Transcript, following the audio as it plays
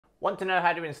Want to know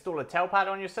how to install a tail pad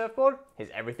on your surfboard? Here's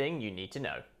everything you need to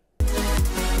know.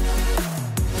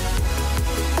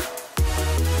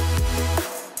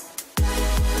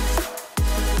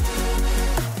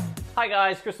 Hi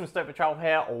guys, Chris from Stoked Travel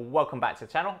here, or welcome back to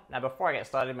the channel. Now before I get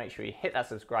started, make sure you hit that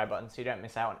subscribe button so you don't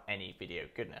miss out on any video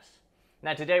goodness.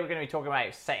 Now today we're going to be talking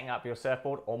about setting up your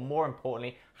surfboard, or more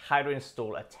importantly, how to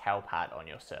install a tail pad on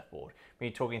your surfboard. We're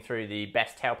talking through the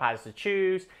best tail pads to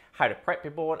choose, how to prep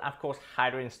your board, and of course how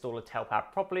to install a tail pad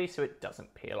properly so it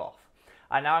doesn't peel off.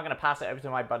 Now I'm going to pass it over to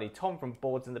my buddy Tom from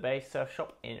Boards in the Bay Surf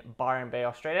Shop in Byron Bay,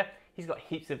 Australia. He's got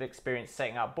heaps of experience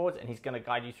setting up boards and he's going to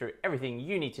guide you through everything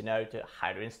you need to know to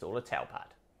how to install a tail pad.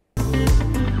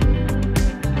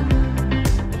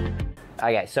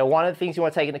 Okay, so one of the things you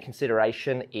want to take into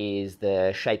consideration is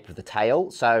the shape of the tail.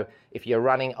 So if you're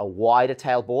running a wider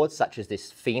tail board, such as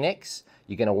this Phoenix,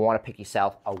 you're going to want to pick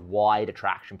yourself a wider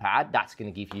traction pad. That's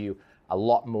going to give you a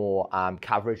lot more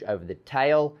coverage over the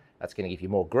tail. That's going to give you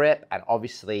more grip, and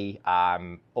obviously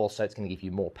also it's going to give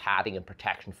you more padding and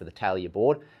protection for the tail of your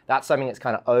board. That's something that's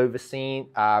kind of overseen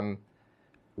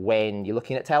when you're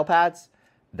looking at tail pads.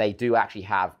 They do actually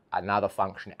have another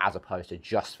function as opposed to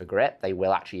just for grip. They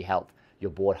will actually help your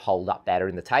board hold up better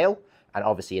in the tail, and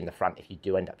obviously in the front if you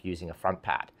do end up using a front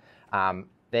pad.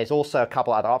 There's also a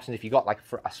couple other options if you've got like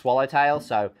a swallowtail,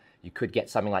 so you could get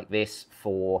something like this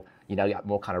for, you know,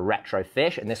 more kind of retro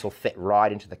fish, and this will fit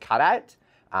right into the cutout.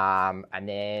 And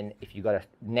then if you've got a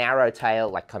narrow tail,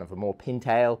 like kind of a more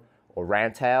pintail or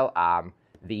round tail,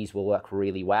 these will work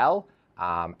really well.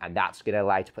 And that's going to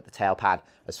allow you to put the tail pad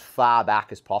as far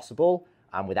back as possible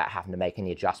without having to make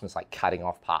any adjustments like cutting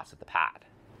off parts of the pad.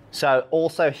 So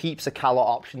also heaps of color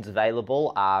options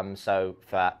available. So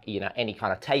for, you know, any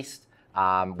kind of taste,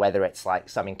 whether it's like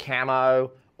something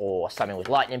camo or something with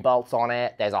lightning bolts on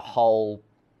it, there's a whole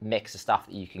mix of stuff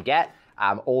that you can get.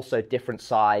 Also different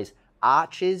size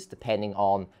arches depending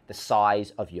on the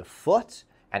size of your foot,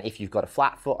 and if you've got a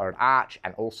flat foot or an arch,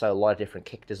 and also a lot of different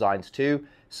kick designs too.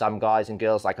 Some guys and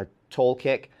girls like a tall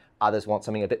kick, others want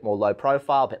something a bit more low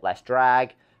profile, a bit less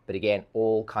drag, but again,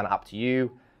 all kind of up to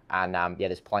you. And yeah,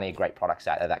 there's plenty of great products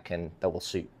out there that will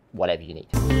suit whatever you need.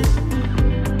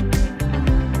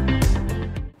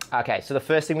 Okay, so the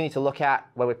first thing we need to look at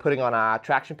when we're putting on our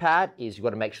traction pad is you've got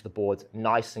to make sure the board's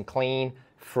nice and clean,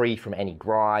 free from any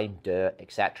grime, dirt,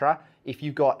 etc. If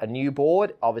you've got a new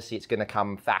board, obviously it's going to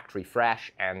come factory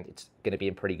fresh and it's going to be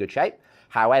in pretty good shape.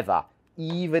 However,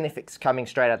 even if it's coming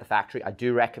straight out of the factory, I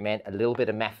do recommend a little bit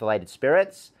of methylated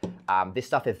spirits. This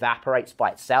stuff evaporates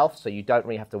by itself, so you don't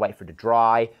really have to wait for it to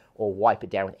dry or wipe it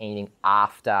down with anything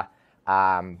after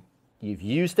you've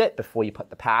used it before you put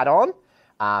the pad on.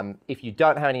 If you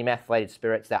don't have any methylated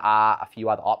spirits, there are a few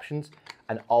other options.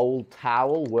 An old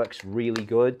towel works really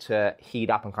good to heat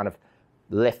up and kind of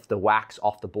lift the wax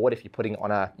off the board if you're putting it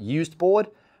on a used board.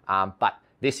 But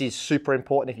this is super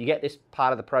important. If you get this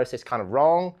part of the process kind of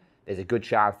wrong, there's a good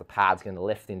chance the pad's going to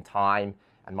lift in time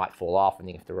and might fall off and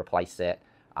you have to replace it.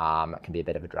 It can be a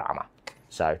bit of a drama.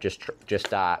 So just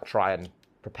try and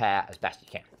prepare as best you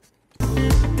can.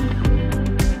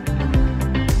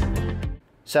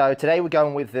 So today we're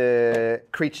going with the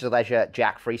Creatures of Leisure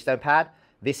Jack Freestone pad.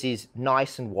 This is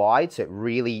nice and wide, so it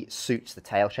really suits the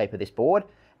tail shape of this board.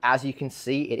 As you can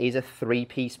see, it is a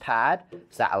 3-piece pad,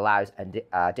 so that allows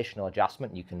additional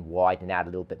adjustment. You can widen it out a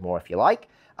little bit more if you like.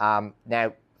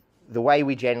 Now, the way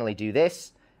we generally do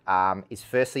this is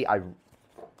firstly I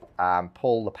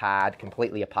pull the pad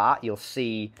completely apart. You'll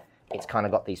see it's kind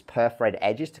of got these perforated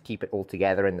edges to keep it all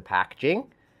together in the packaging.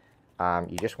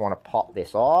 You just want to pop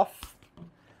this off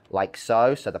like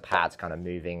so the pad's kind of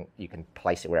moving. You can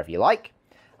place it wherever you like.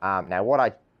 Now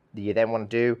what you then want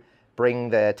to do, bring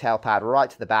the tail pad right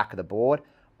to the back of the board.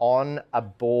 On a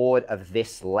board of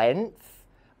this length,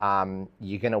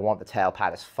 you're going to want the tail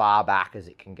pad as far back as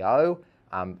it can go.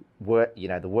 You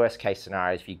know, the worst case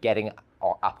scenario is if you're getting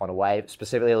up on a wave,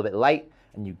 specifically a little bit late,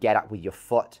 and you get up with your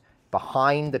foot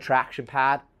behind the traction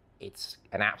pad, it's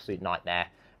an absolute nightmare,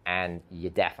 and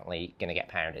you're definitely going to get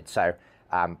pounded. So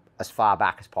as far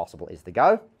back as possible is the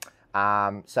go.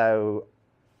 So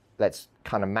let's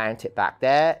kind of mount it back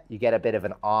there. You get a bit of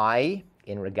an eye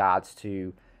in regards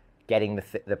to getting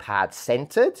the pad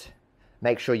centered.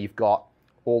 Make sure you've got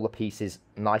all the pieces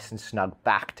nice and snug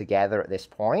back together at this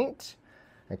point.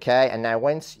 Okay, and now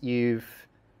once you've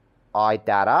eyed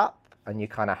that up and you're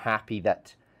kind of happy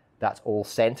that that's all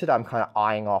centered, I'm kind of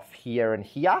eyeing off here and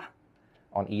here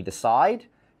on either side.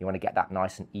 You want to get that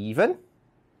nice and even.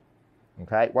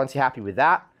 Okay, once you're happy with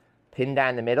that, pin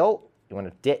down the middle. You want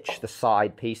to ditch the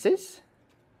side pieces,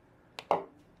 and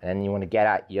then you want to get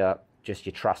out your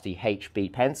trusty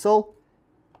HB pencil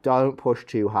Don't push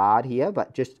too hard here,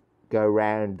 but just go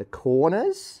around the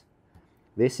corners.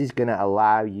 This is going to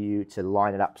allow you to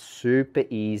line it up super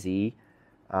easy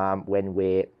when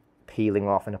we're peeling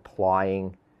off and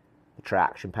applying the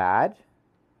traction pad.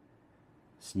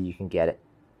 So you can get it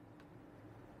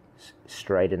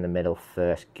straight in the middle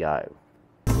first go.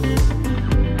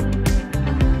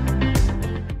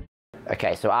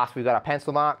 Okay, so after we've got our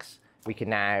pencil marks, we can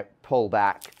now pull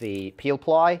back the peel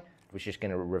ply, which is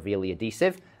going to reveal the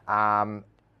adhesive.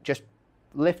 Just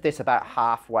lift this about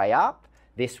halfway up.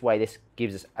 This way, this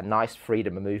gives us a nice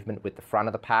freedom of movement with the front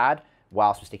of the pad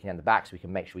whilst we're sticking down the back, so we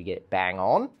can make sure we get it bang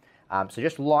on. So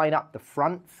just line up the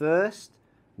front first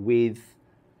with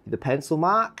the pencil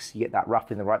marks. You get that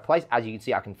roughly in the right place. As you can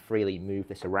see, I can freely move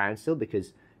this around still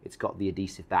because it's got the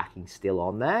adhesive backing still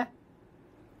on there.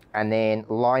 And then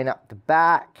line up the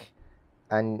back,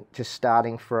 and just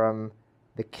starting from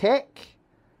the kick,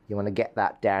 you want to get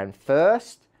that down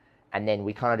first, and then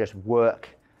we kind of just work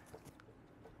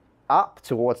up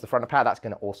towards the front of the pad. That's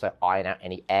going to also iron out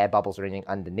any air bubbles or anything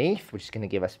underneath, which is going to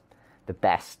give us the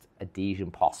best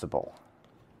adhesion possible.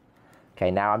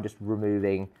 Okay, now I'm just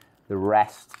removing the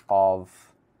rest of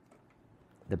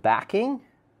the backing,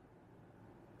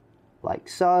 like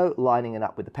so, lining it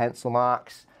up with the pencil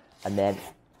marks, and then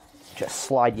just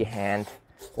slide your hand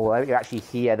all over. You actually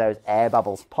hear those air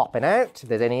bubbles popping out, if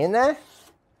there's any in there.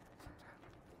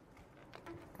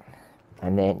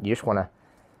 And then you just want to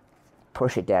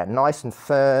push it down nice and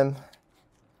firm,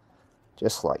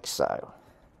 just like so.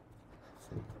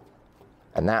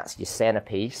 And that's your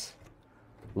centerpiece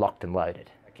locked and loaded.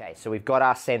 Okay, so we've got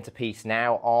our centerpiece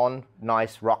now on,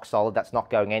 nice, rock solid, that's not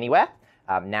going anywhere.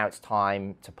 Now it's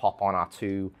time to pop on our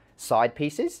two side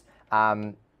pieces.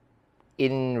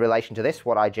 In relation to this,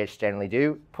 what I just generally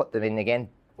do, put them in again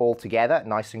all together,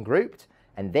 nice and grouped,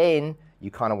 and then you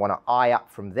kind of want to eye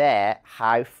up from there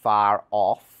how far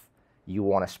off you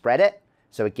want to spread it.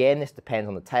 So again, this depends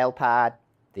on the tail pad,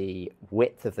 the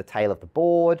width of the tail of the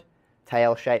board,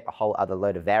 tail shape, a whole other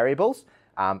load of variables.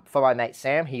 For my mate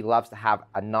Sam, he loves to have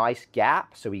a nice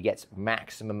gap so he gets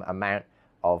maximum amount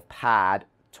of pad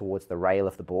towards the rail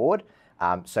of the board.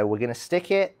 So we're going to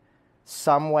stick it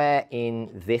somewhere in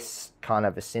this kind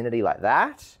of vicinity like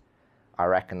that. I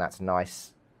reckon that's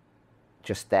nice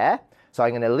just there. So I'm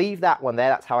going to leave that one there.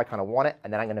 That's how I kind of want it.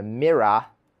 And then I'm going to mirror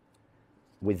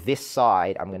with this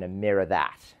side. I'm going to mirror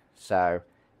that. So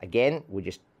again, we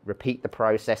just repeat the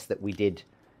process that we did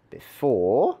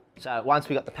before. So once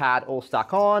we got the pad all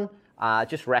stuck on,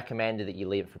 just recommended that you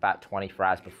leave it for about 24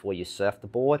 hours before you surf the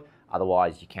board.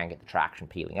 Otherwise, you can get the traction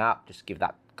peeling up. Just give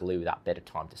that glue that bit of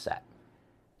time to set.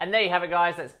 And there you have it,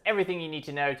 guys. That's everything you need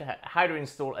to know to how to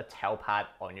install a tail pad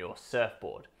on your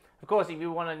surfboard. Of course, if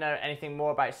you want to know anything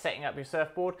more about setting up your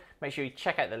surfboard, make sure you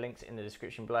check out the links in the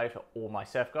description below for all my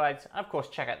surf guides. And of course,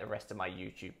 check out the rest of my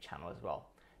YouTube channel as well.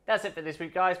 That's it for this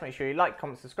week, guys. Make sure you like,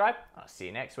 comment, subscribe. I'll see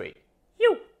you next week.